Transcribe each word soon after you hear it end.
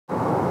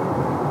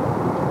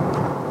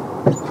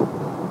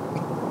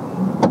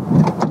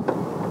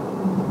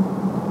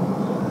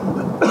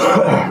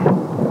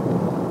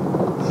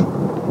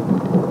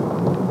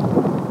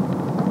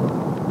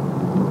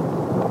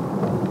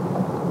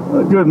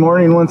Good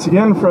morning once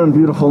again from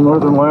beautiful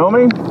northern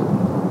Wyoming.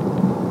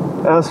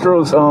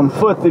 Astro's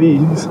foot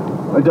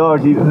that my dog,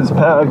 his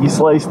pad, he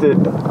sliced it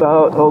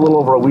about a little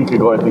over a week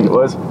ago, I think it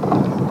was.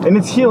 And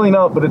it's healing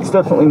up, but it's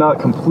definitely not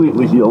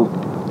completely healed.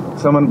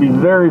 So I'm going to be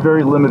very,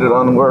 very limited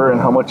on where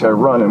and how much I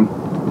run him.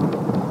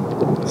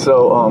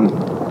 So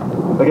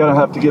I gotta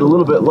have to get a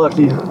little bit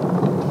lucky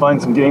to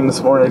find some game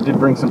this morning. I did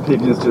bring some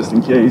pigeons just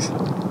in case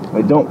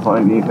I don't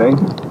find anything.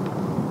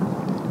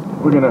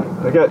 I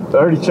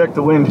already checked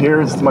the wind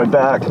here. It's to my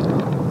back. So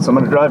I'm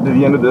gonna drive to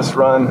the end of this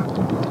run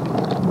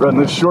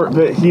this short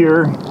bit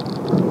here,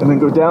 and then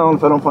go down.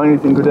 If I don't find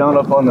anything, go down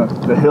up on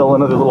the hill,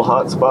 another little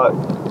hot spot,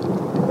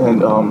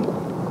 and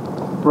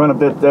run a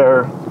bit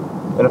there.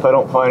 And if I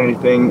don't find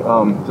anything,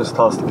 just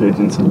toss the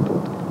pigeons.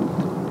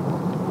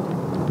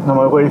 On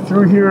my way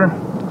through here,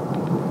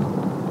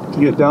 to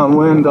get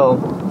downwind,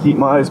 I'll keep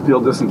my eyes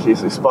peeled just in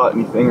case I spot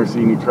anything or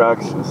see any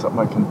tracks. It's something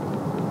I can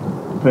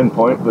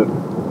pinpoint, but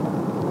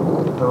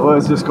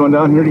otherwise just going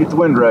down here to get the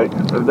wind right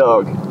for the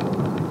dog.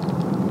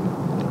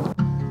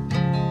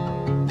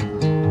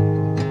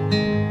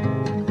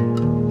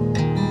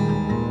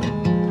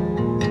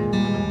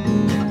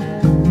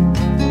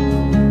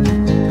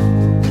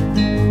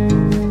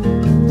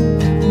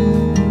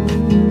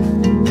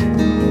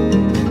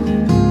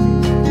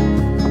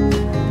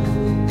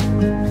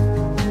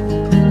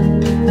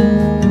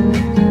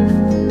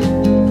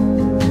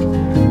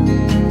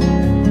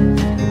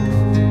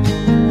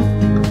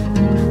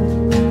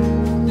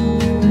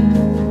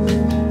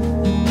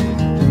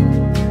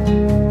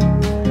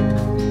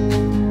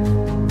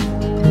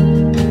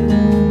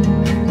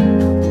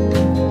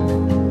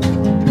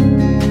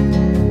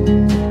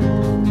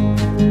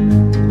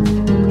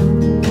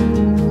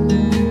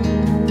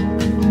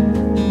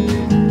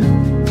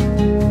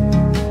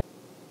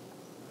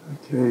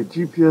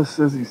 GPS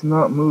says he's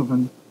not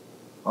moving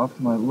off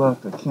to my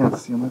left. I can't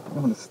see him. I think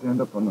I'm going to stand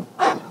up on the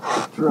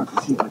truck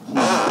to see if I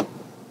can.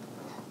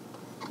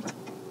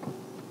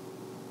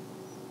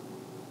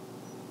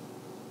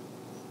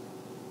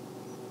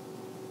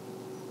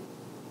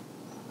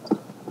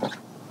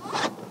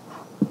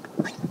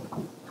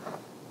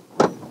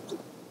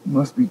 He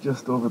must be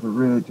just over the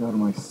ridge out of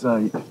my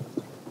sight.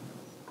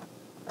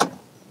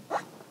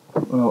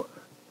 Well,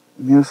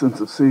 in the essence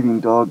of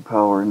saving dog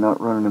power and not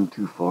running him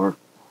too far,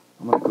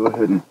 I'm going to go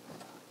ahead and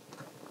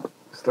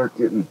start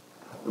getting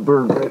the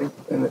bird ready.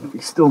 And if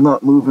he's still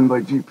not moving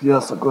by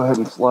GPS, I'll go ahead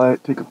and fly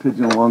it, take a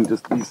pigeon along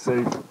just to be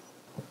safe.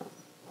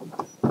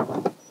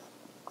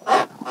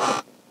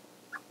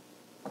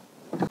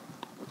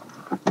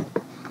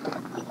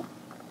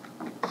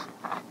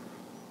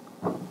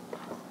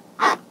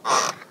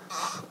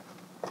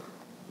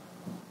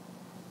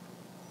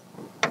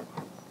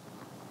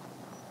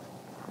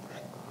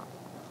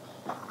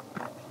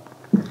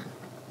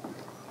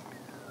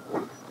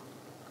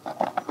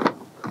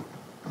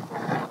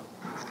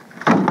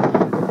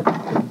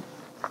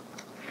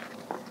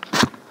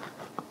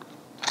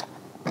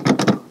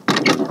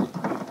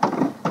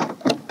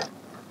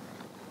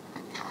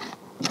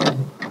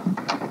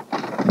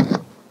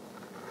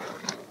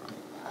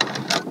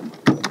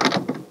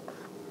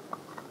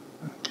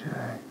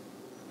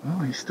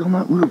 He's still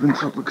not moving,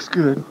 so it looks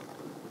good.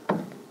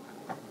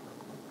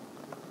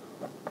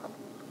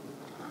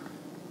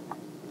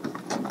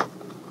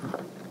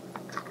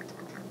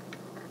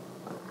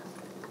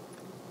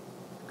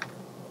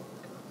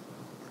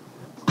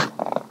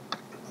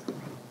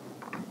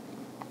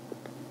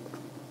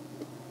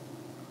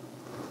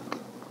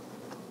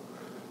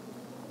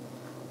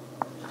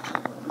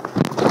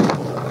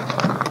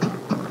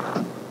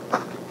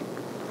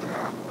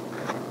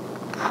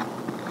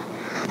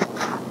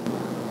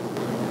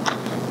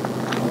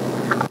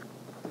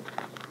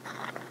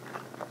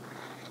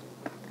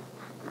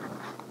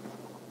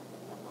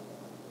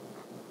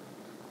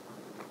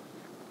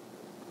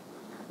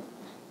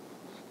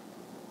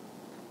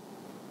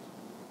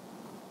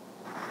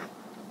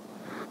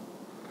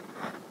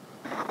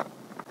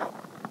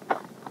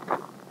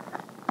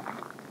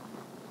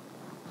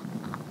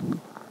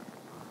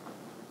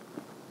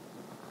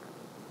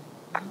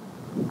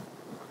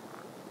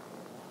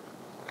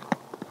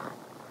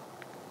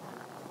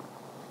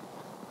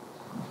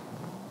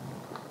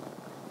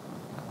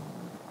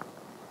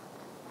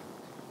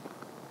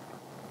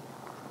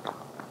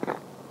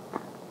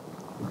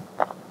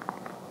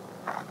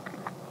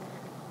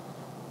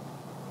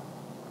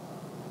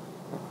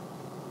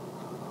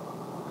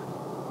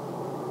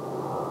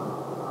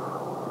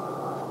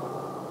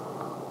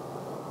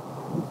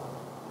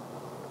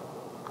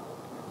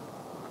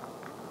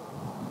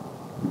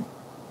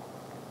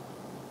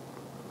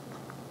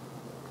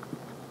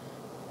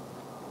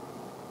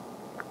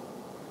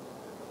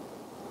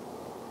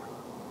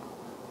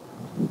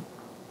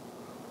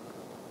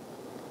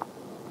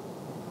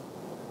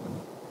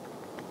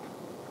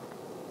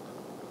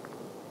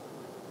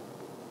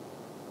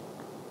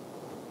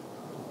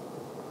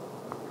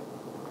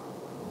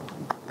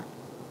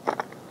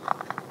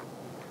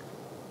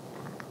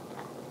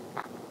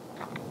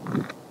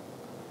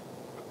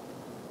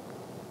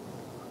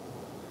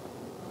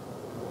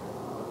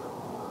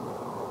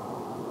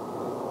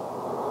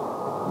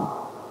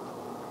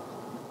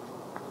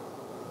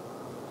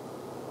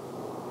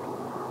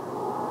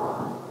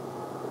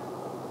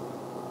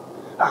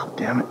 Oh,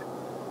 damn it.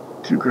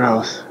 2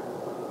 grouse.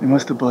 They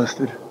must have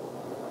busted.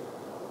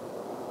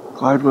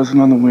 Clyde wasn't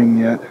on the wing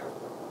yet.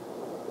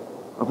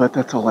 I'll bet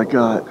that's all I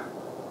got.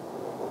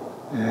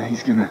 Yeah,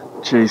 he's gonna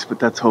chase, but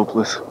that's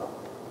hopeless.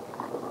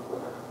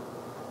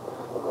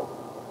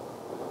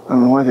 I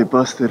don't know why they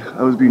busted.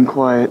 I was being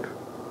quiet.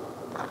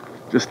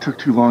 Just took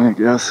too long, I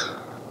guess.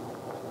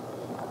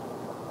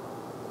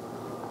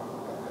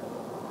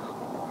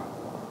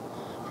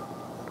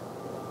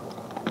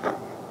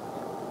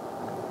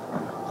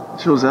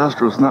 Shows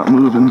Astro's not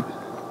moving.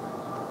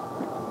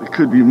 It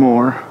could be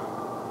more.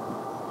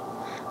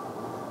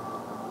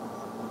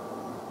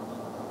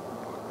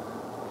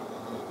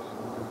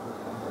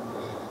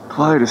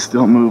 Clyde is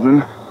still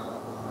moving.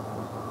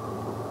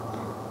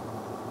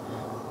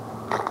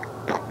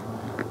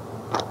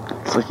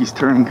 Looks like he's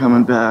turning,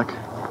 coming back.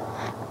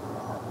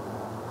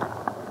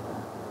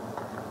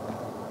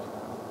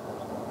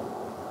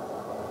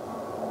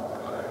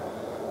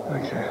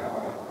 Okay.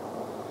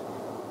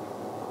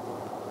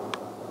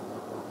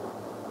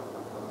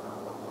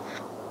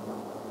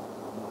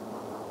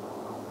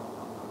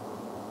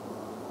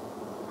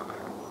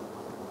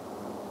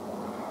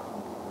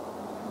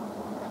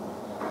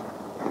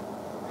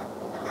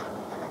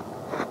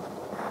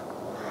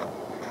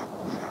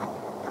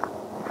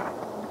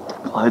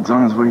 Clyde's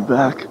on his way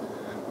back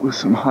with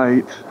some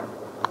height.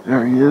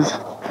 There he is.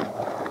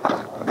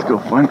 Let's go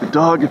find the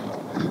dog.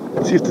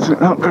 See if there's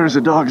oh, there's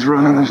the dog's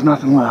running. There's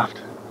nothing left.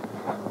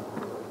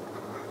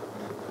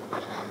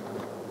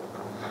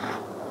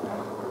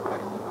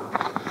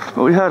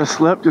 Well, we had a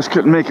slip, just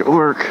couldn't make it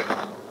work.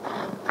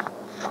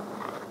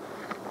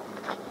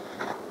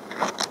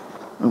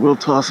 I will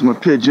toss him a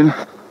pigeon.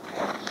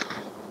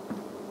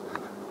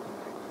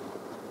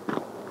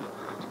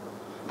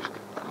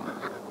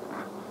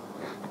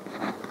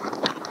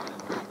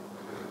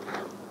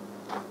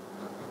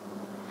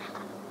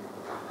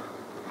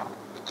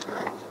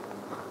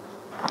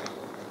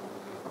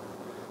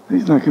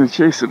 He's not going to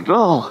chase it at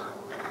all.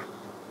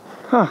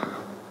 Huh.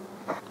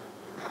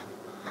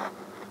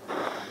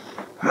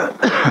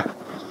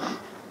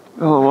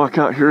 I'll walk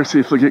out here, see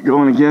if he'll get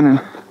going again,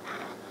 and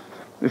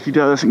if he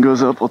does and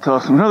goes up, I'll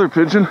toss him another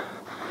pigeon.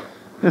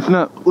 If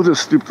not, we'll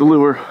just stoop the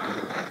lure.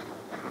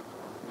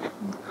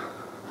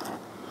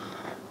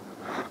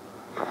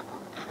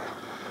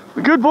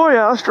 But good boy,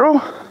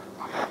 Astro.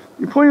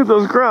 You pointed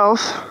those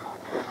grouse.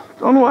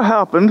 Don't know what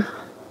happened.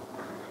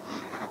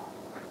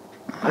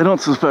 I don't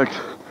suspect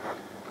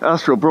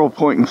Astro bro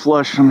point and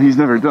flush him. He's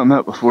never done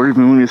that before,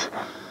 even when he's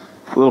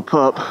a little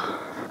pup.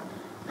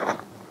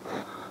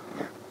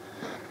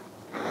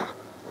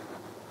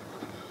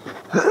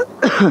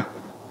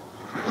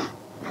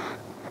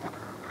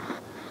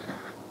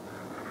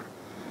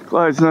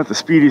 Clyde's not the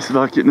speediest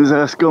about getting his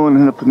ass going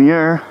and up in the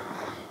air,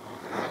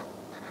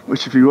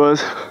 which if he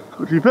was,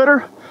 would be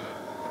better,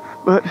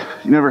 but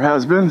he never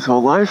has been his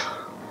whole life.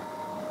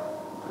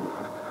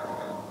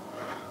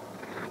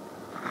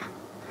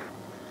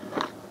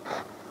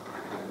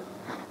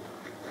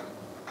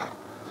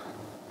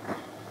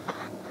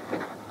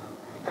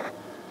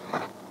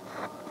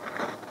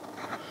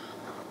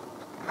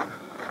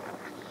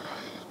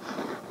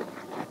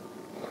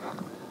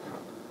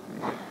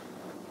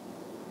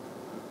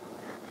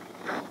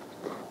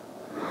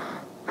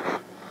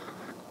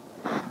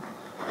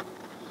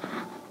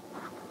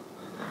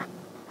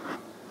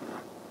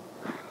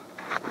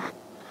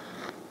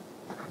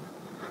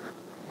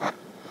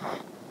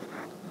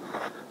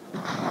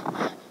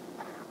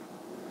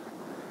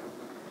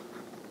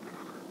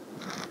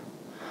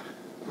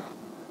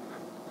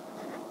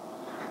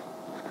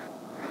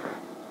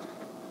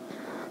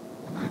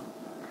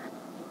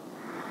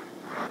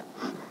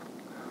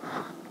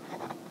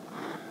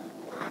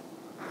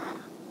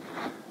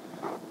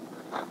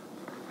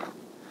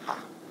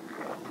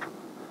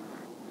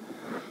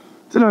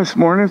 It's a nice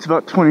morning, it's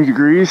about 20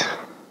 degrees.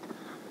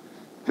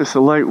 Just a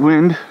light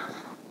wind,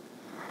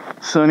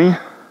 sunny.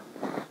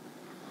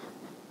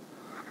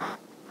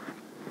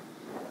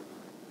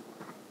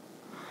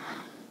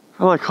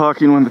 I like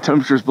hawking when the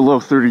temperature's below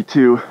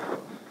 32,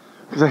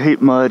 because I hate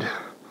mud.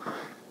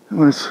 And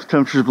when it's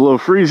temperature's below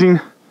freezing,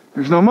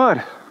 there's no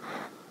mud.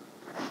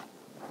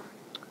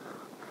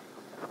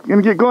 You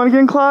gonna get going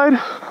again, Clyde?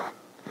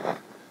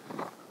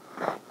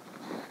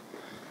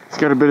 He's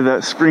got a bit of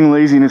that spring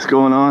laziness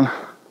going on.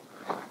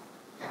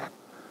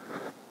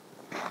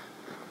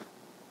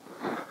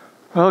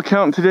 Well,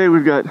 counting today,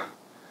 we've got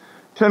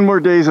 10 more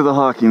days of the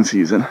hawking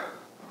season.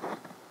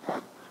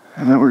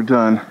 And then we're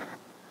done.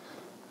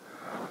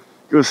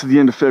 Goes to the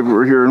end of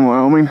February here in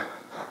Wyoming.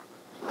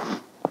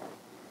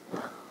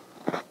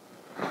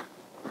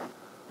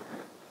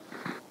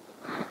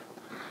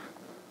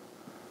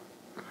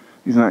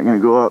 He's not gonna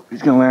go up,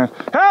 he's gonna land.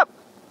 Hop!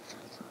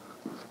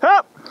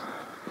 Hop!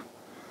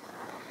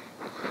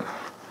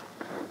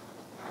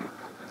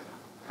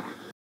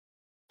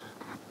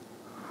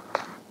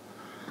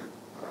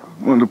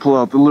 Wanted to pull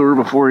out the lure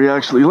before he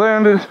actually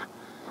landed,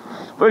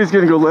 but he's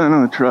gonna go land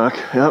on the truck.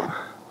 Yep.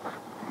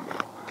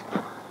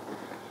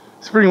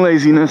 Spring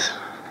laziness.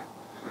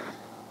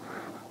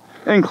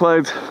 and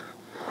Clyde's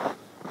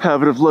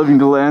habit of loving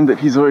to land that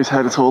he's always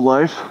had his whole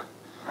life.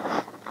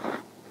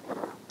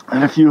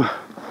 And a few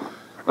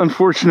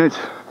unfortunate,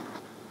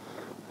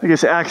 I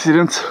guess,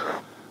 accidents,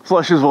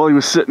 flushes while he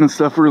was sitting and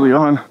stuff early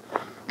on,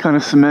 kind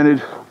of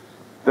cemented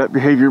that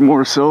behavior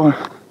more so.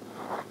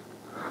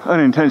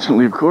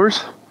 Unintentionally, of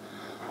course.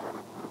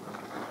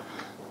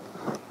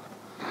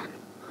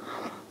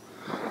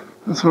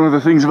 That's one of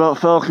the things about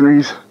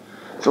falconry.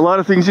 There's a lot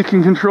of things you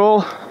can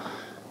control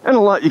and a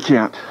lot you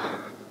can't.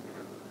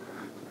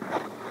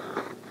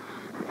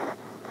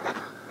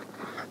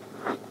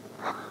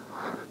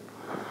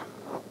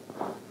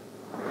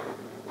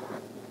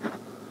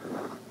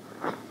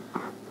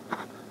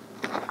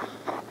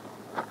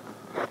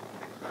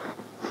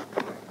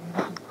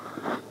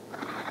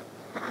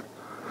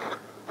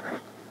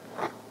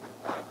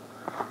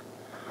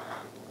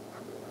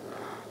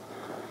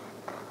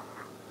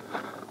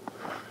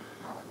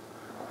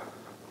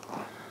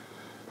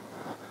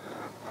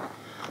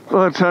 A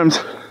lot of times,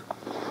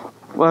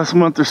 last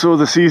month or so of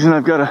the season,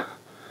 I've got to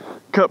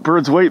cut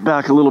birds' weight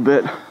back a little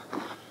bit.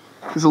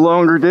 Because the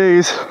longer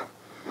days,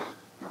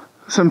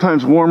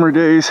 sometimes warmer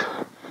days,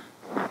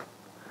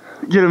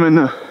 get them in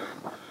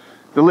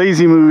the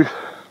lazy mood.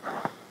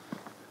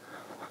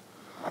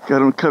 Got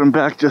to cut them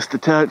back just a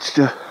touch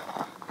to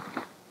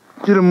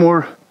get them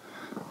more,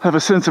 have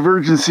a sense of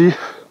urgency.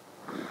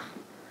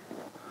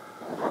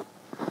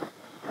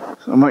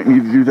 So I might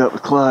need to do that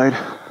with Clyde.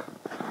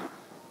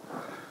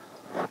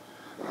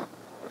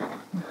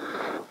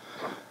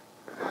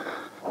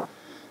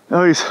 I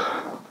always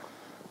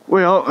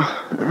weigh out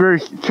very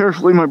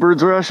carefully my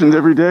bird's rations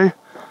every day.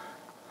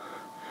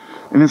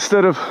 And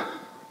instead of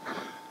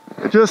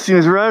adjusting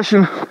his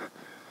ration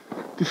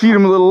to feed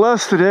him a little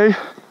less today,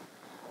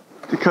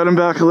 to cut him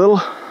back a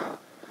little,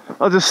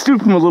 I'll just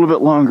stoop him a little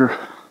bit longer.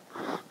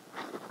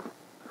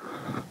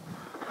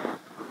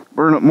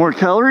 Burn up more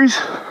calories,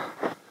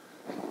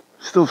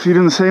 still feed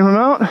him the same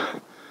amount.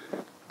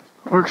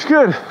 Works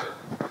good.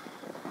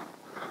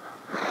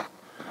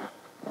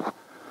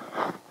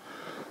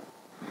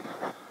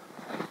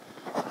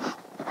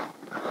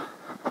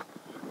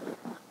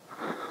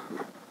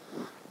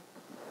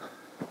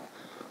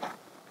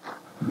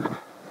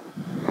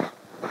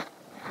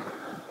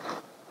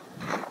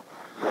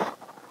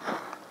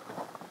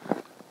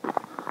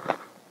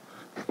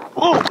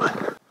 Whoa!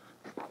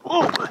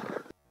 Whoa!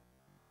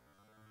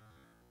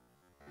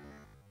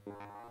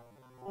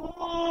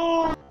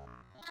 Whoa!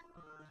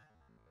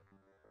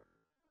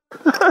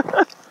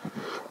 A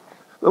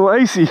little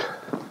icy.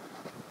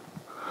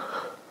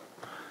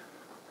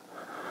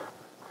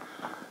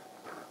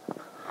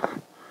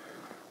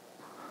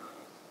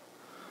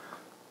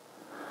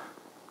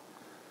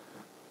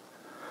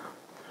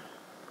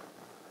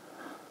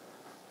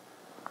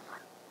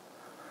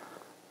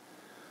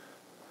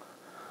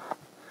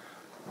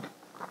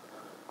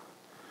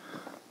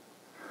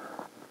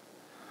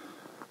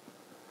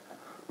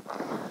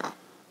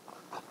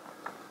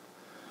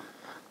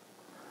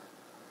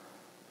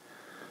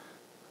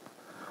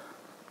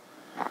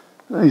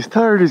 He's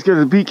tired, he's got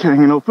his beak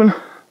hanging open.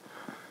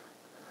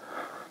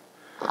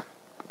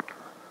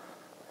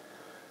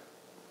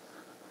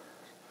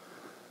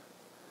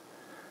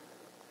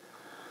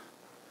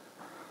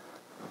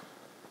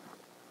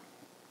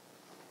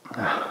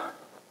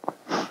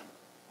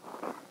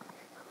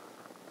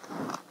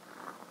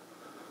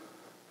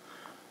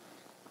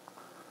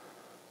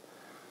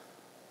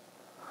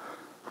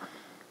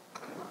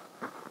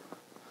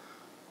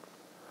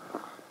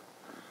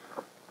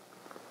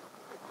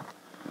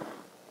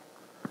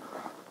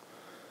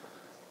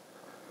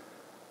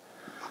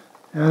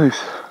 Yeah,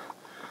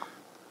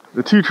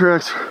 the two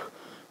tracks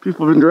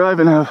people have been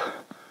driving have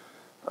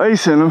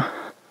ice in them.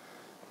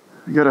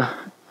 We got a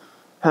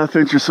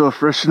half-inch or so of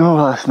fresh snow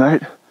last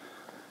night,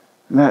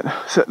 and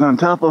that sitting on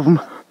top of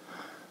them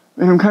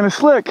made them kind of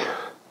slick.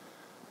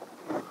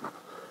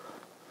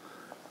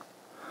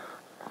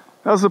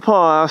 How's the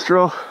paw,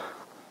 Astro?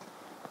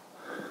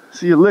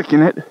 See you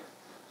licking it.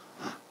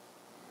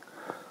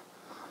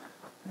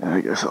 Yeah,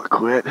 I guess I'll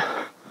quit.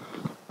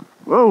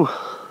 Whoa!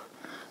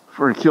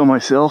 Before I kill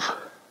myself.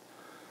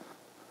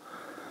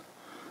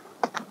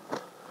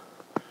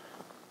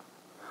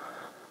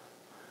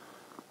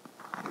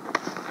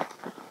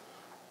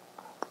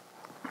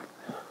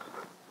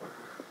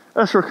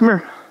 Astro, come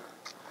here.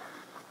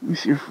 Let me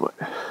see your foot.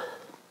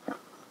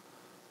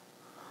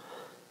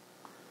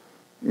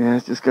 Yeah,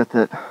 it's just got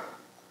that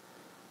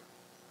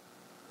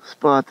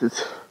spot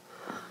that's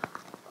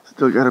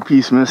still got a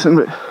piece missing,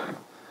 but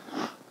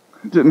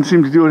it didn't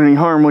seem to do it any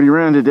harm when he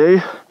ran today.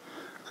 So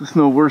it's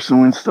no worse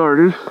than when it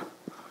started.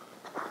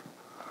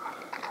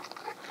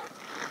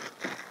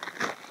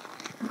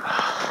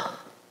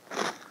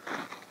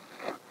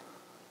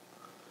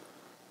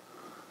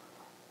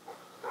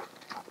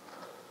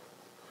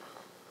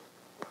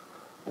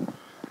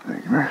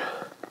 Come here.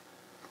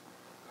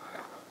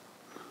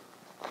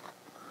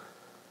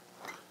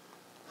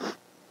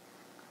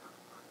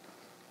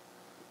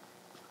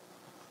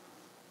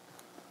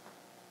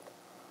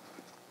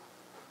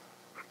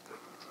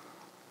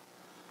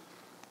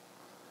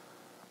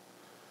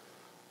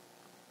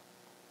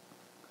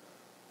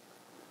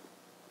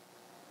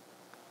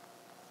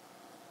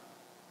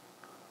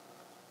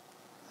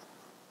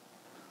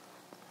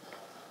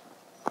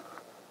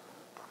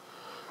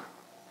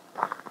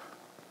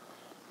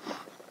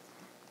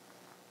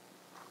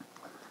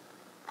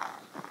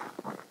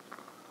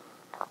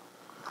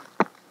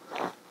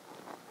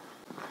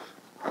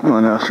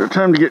 Come on, Astro.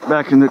 Time to get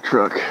back in the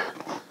truck.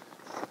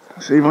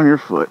 Save on your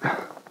foot.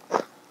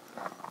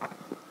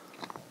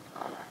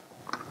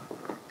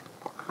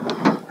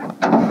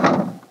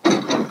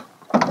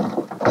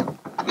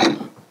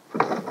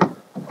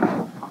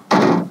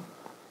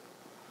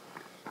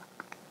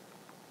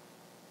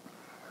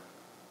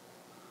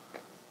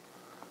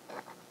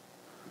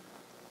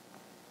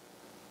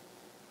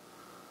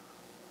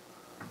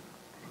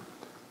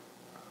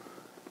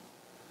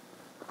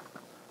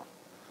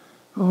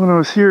 Well, when I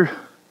was here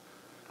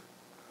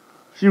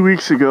a few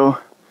weeks ago,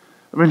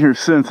 I've been here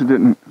since and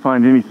didn't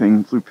find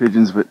anything blue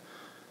pigeons, but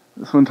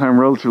this one time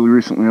relatively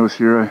recently I was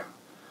here, I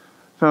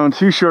found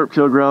 2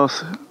 sharptail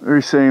grouse,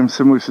 very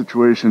similar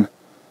situation,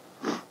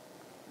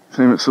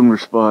 same at similar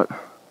spot,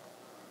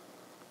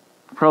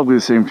 probably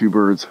the same 2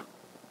 birds.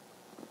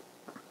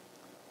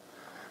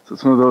 So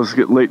it's one of those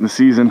get late in the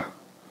season,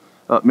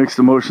 mixed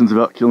emotions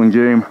about killing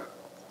game.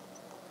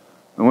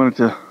 I wanted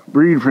to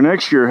breed for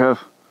next year, have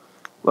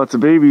lots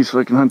of babies so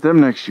I can hunt them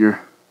next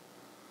year.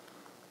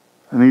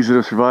 And these that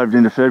have survived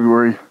into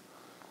February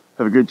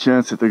have a good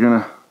chance that they're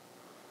gonna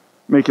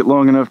make it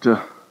long enough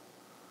to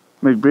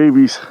make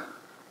babies.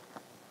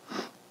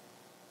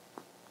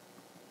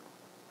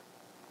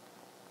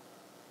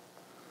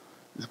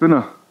 It's been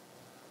a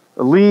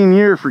lean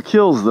year for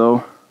kills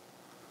though.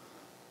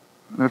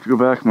 I have to go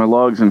back in my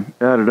logs and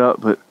add it up,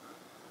 but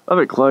I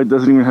bet Clyde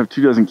doesn't even have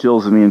 24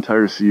 kills in the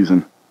entire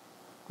season,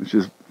 which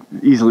is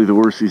easily the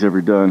worst he's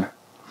ever done.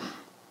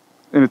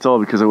 And it's all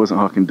because I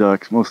wasn't hawking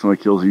ducks. Most of my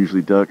kills are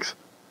usually ducks.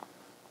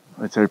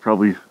 I'd say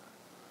probably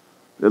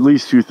at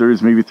least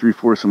 2/3, maybe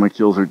 3/4 of my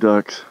kills are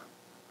ducks,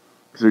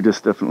 because they're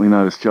just definitely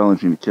not as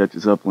challenging to catch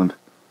as upland.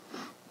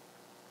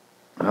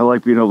 I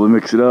like being able to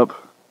mix it up,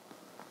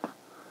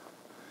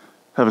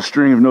 have a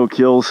string of no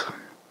kills,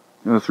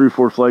 3 or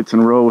 4 flights in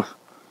a row with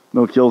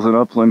no kills in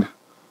upland,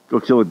 go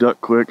kill a duck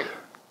quick,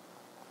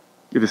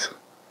 get his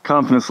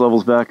confidence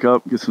levels back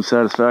up, get some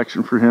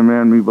satisfaction for him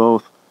and me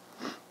both.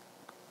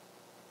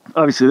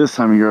 Obviously this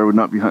time of year I would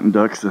not be hunting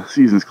ducks, the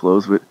season's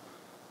closed, but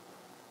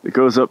it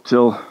goes up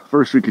till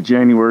first week of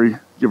January,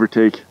 give or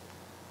take.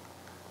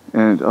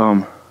 And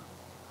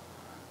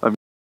I've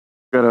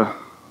got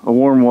a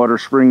warm water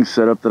spring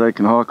set up that I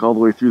can hawk all the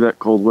way through that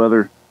cold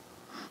weather.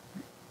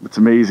 It's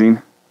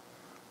amazing.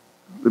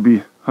 There'll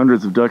be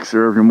hundreds of ducks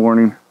there every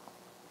morning.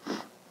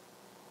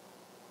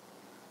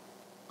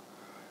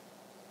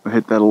 I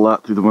hit that a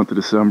lot through the month of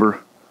December.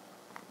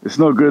 It's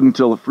no good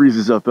until it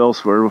freezes up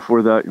elsewhere.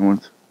 Before that, you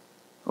want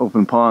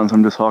open ponds.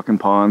 I'm just hawking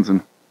ponds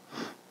and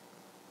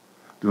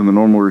doing the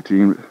normal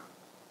routine.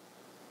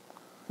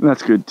 And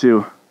that's good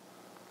too.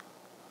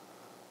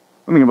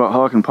 One thing about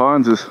hawking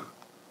ponds is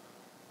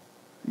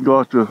you go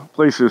out to a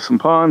place with some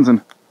ponds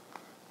and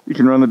you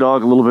can run the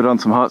dog a little bit on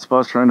some hot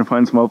spots trying to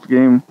find some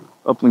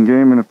upland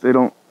game, and if they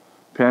don't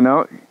pan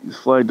out, you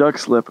just fly a duck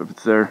slip if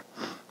it's there.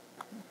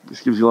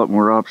 Just gives you a lot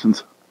more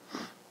options.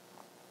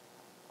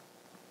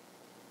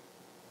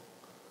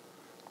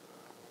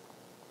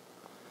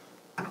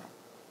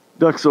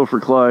 Ducks though for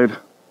Clyde,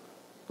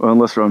 well,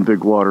 unless they're on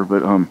big water,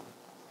 but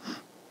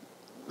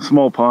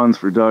small ponds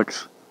for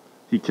ducks,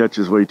 he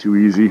catches way too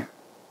easy.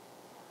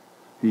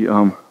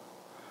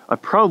 I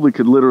probably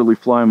could literally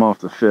fly him off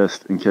the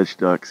fist and catch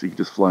ducks. You could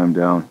just fly him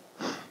down.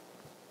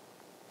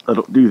 I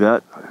don't do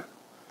that.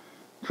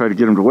 I try to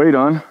get him to wait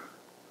on,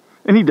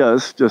 and he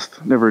does,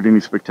 just never at any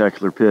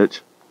spectacular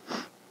pitch.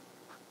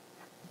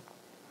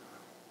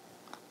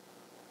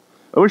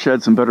 I wish I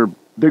had some better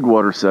big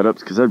water setups,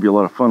 because that'd be a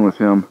lot of fun with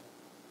him.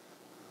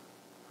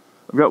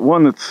 I've got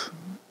one that's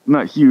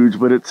not huge,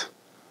 but it's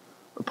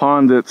a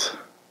pond that's,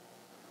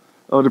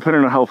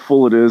 depending on how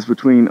full it is,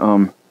 between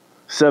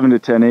 7 to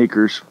 10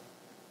 acres.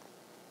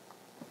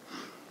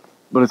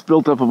 But it's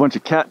built up a bunch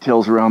of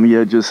cattails around the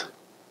edges,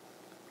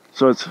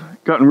 so it's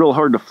gotten real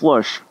hard to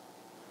flush,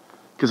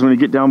 because when you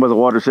get down by the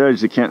water's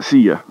edge, they can't see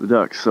you, the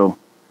ducks. So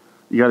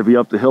you got to be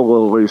up the hill a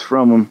little ways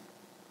from them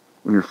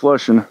when you're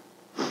flushing,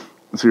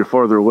 and so you're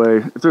farther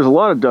away. If there's a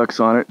lot of ducks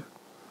on it,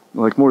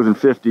 like more than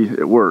 50,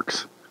 it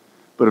works.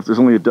 But if there's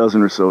only a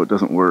dozen or so, it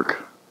doesn't work.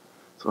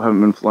 So I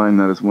haven't been flying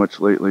that as much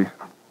lately.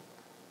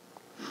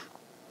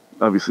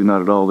 Obviously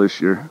not at all this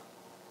year.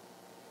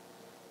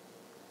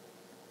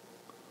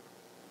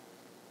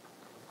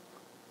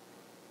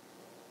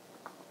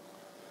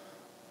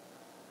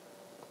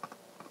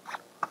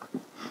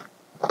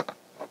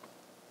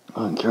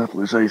 Oh, and careful,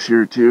 there's ice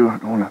here too. I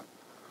don't want to,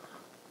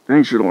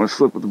 dang sure don't want to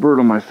slip with the bird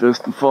on my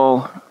fist and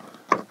fall.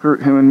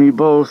 Hurt him and me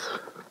both.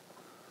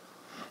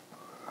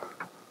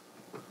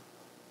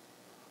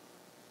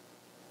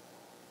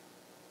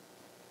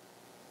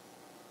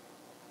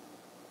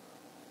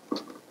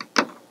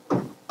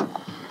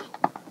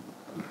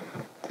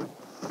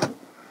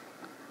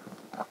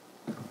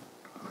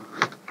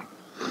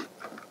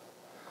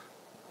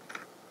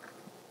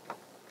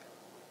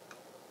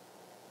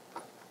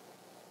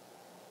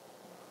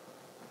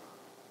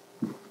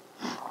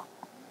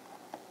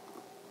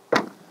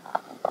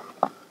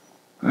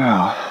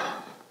 Now,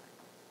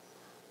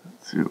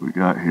 let's see what we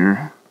got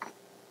here.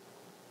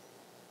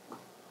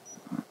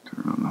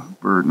 Turn on the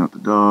bird, not the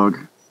dog.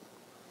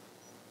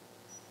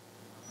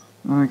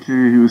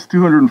 Okay, he was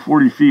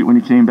 240 feet when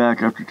he came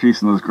back after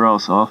chasing those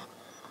grouse off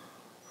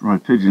for my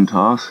pigeon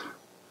toss.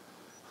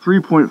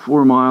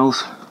 3.4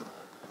 miles.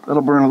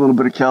 That'll burn a little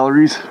bit of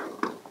calories.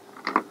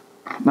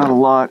 Not a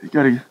lot. You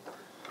gotta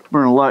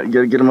burn a lot. You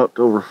gotta get them up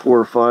to over 4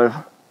 or 5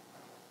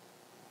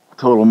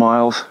 total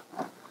miles.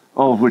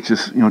 All of which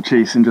is, you know,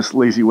 chasing, just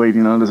lazy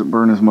waiting on. Doesn't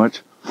burn as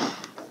much.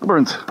 It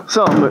burns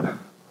some, but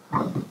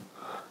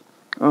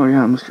oh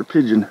yeah, Mr.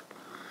 Pigeon.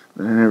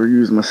 But I never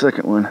used my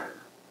second one.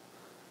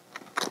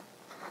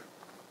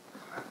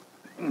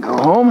 You can go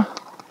home.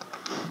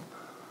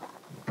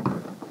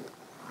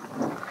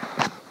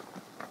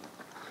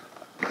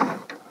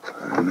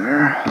 And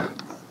there.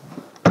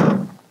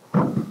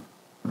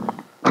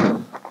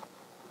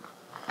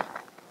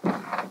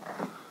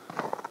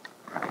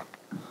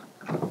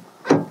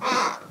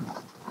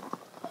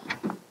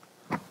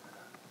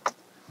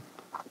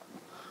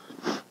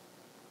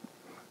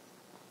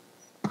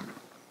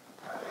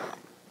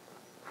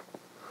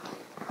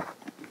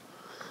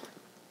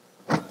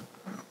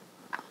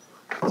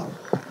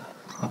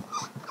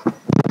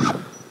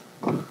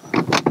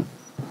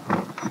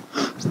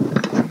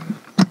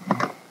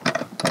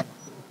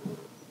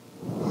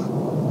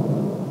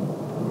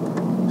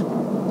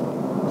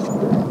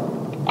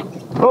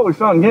 Well, we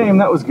found game.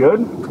 That was good.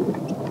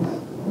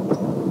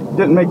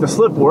 Didn't make the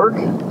slip work.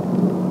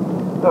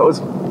 That was,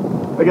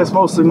 I guess,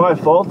 mostly my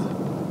fault.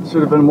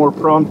 Should have been more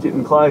prompt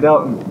getting Clyde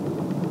out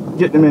and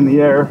getting him in the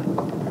air.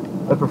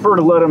 I prefer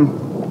to let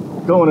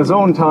him go in his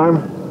own time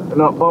and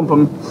not bump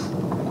him,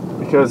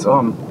 because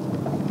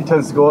he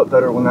tends to go up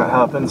better when that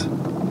happens.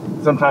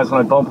 Sometimes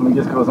when I bump him, he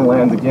just goes and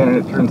lands again, and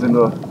it turns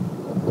into a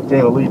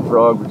game of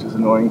leapfrog, which is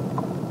annoying.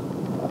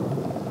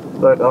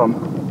 But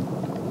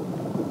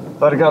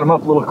if I'd have got him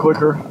up a little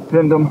quicker,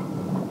 pinned him,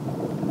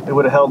 it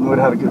would have held and would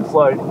have had a good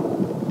flight.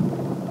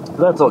 But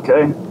that's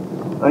okay.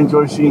 I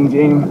enjoy seeing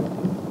game,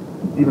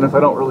 even if I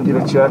don't really get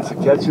a chance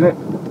at catching it.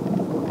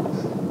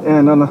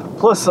 And on the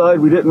plus side,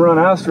 we didn't run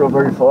Astro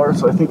very far,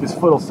 so I think his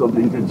foot will still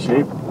be in good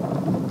shape.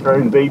 Try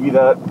and baby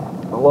that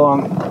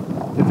along,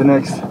 get the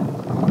next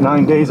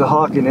 9 days of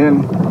hawking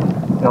in.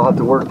 And I'll have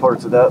to work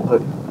parts of that,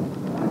 but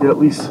get at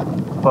least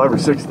 5 or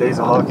 6 days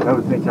of hawking, I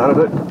would think, out of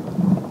it.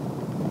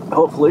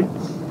 Hopefully.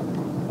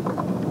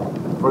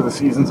 Before the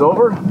season's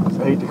over.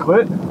 I hate to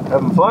quit.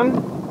 Having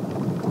fun.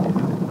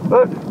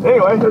 But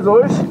anyway, as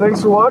always,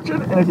 thanks for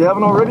watching. And if you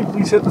haven't already,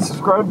 please hit the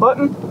subscribe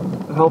button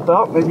to help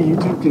out. Maybe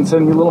YouTube can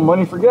send me a little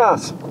money for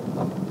gas.